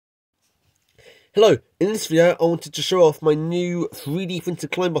Hello, in this video I wanted to show off my new 3D printed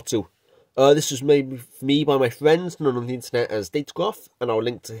Klein bottle. This was made for me by my friends known on the internet as Datagraph, and I'll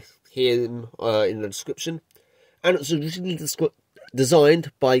link to him in the description. And it's originally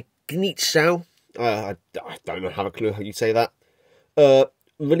designed by Gnitschau. I don't know, have a clue how you say that.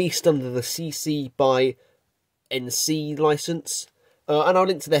 Released under the CC by NC license, and I'll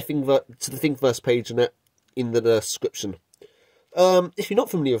link to their the Thingiverse page in the description. If you're not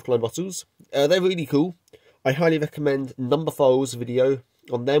familiar with Klein bottles, they're really cool. I highly recommend Numberphile's video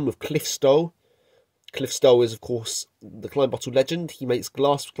on them with Cliff Stoll. Cliff Stoll is, of course, the Klein bottle legend. He makes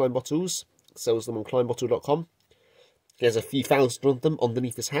glass Klein bottles, sells them on kleinbottle.com. He has a few thousand of them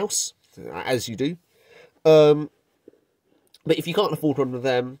underneath his house, as you do. But if you can't afford one of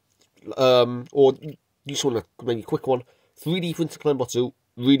them, or you just want a maybe quick one, 3D printed Klein bottle,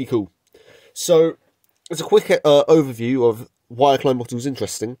 really cool. So, as a quick overview of why a Klein bottle is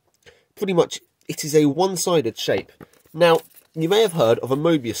interesting, pretty much it is a one-sided shape. Now, you may have heard of a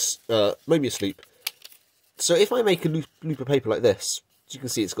Mobius loop. So if I make a loop of paper like this, as you can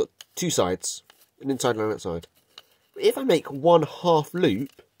see, it's got two sides, an inside and an outside. If I make one half loop,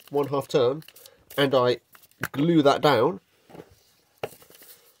 one half turn, and I glue that down,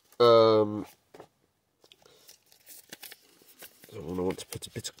 I want to put a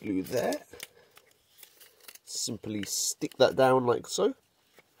bit of glue there. Simply stick that down like so.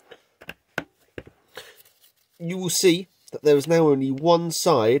 You will see that there is now only one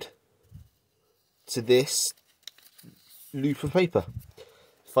side to this loop of paper.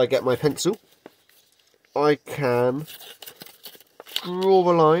 If I get my pencil, I can draw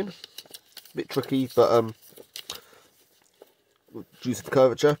a line. A bit tricky, but due to the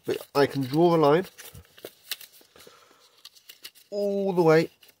curvature, but I can draw a line all the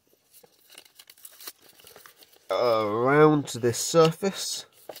way around to this surface,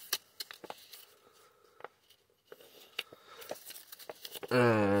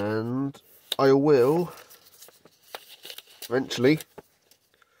 and I will eventually,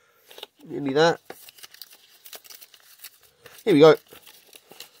 nearly that, here we go,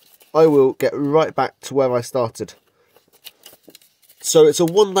 I will get right back to where I started. So it's a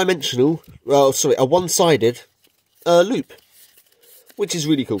one-dimensional, a one-sided loop, which is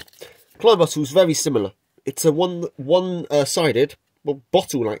really cool. Klein bottle is very similar. It's a one-sided,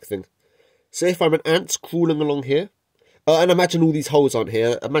 bottle-like thing. So if I'm an ant crawling along here, and imagine all these holes aren't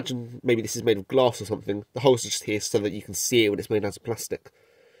here. Imagine maybe this is made of glass or something. The holes are just here so that you can see it when it's made out of plastic.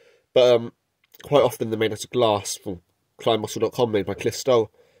 But quite often they're made out of glass from kleinbottle.com, made by Cliff Stoll,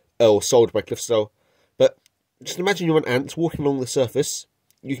 or sold by Cliff Stoll. But just imagine you're an ant walking along the surface.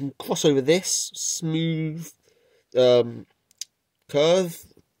 You can cross over this smooth curve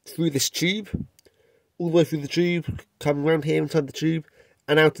through this tube, all the way through the tube, come around here inside the tube,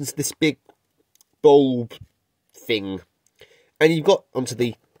 and out into this big bulb thing. And you've got onto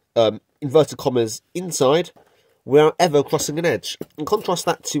the inverted commas inside without ever crossing an edge. And contrast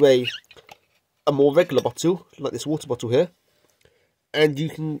that to a more regular bottle, like this water bottle here, and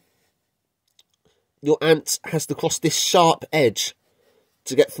your ant has to cross this sharp edge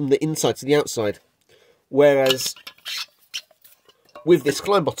to get from the inside to the outside. Whereas with this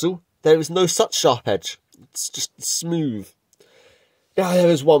Klein bottle, there is no such sharp edge. It's just smooth. Now,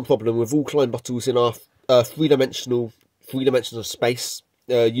 there is one problem with all Klein bottles in our three dimensions of space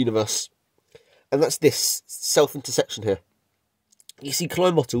universe, and that's this self-intersection here. You see,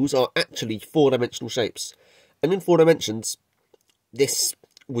 Klein bottles are actually four-dimensional shapes, and in 4 dimensions, this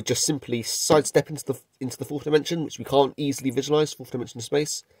would just simply sidestep into the fourth dimension, which we can't easily visualise, fourth dimension of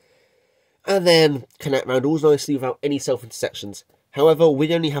space, and then connect round all nicely without any self-intersections. However,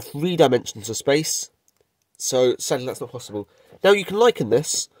 we only have 3 dimensions of space, so sadly that's not possible. Now, you can liken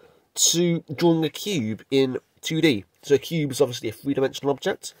this to drawing a cube in 2D. So a cube is obviously a 3-dimensional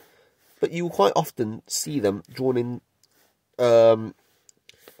object, but you will quite often see them drawn in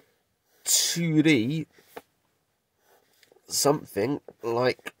 2D, something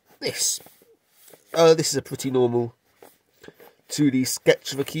like this. This is a pretty normal 2D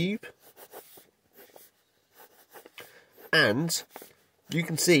sketch of a cube. And you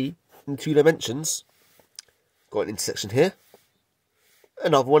can see in 2 dimensions, got an intersection here,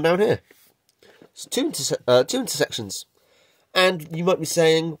 another one down here. So two intersections. And you might be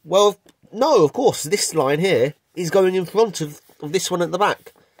saying, well, no, of course, this line here is going in front of this one at the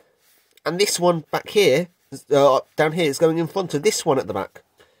back. And this one back here, down here, is going in front of this one at the back.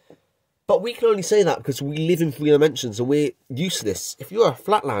 But we can only say that because we live in 3 dimensions and we're used to this. If you're a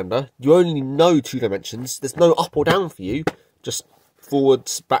flatlander, you only know 2 dimensions. There's no up or down for you, just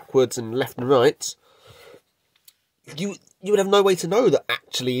forwards, backwards, and left and right. You would have no way to know that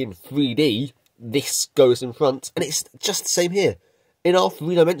actually in 3D this goes in front, and it's just the same here. In our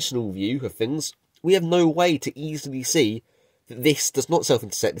three-dimensional view of things, we have no way to easily see that this does not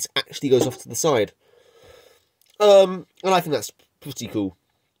self-intersect, this actually goes off to the side. And I think that's pretty cool.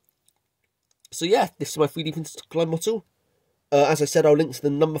 So yeah, this is my 3D printed Klein model. As I said, I'll link to the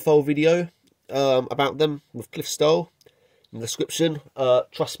number file video about them with Cliff Style in the description.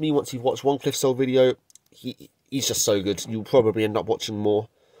 Trust me, once you've watched one Cliff Style video, he's just so good. You'll probably end up watching more.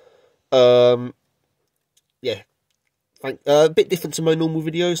 Yeah, a bit different to my normal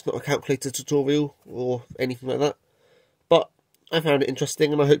videos, not a calculator tutorial or anything like that. But I found it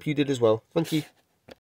interesting, and I hope you did as well. Thank you.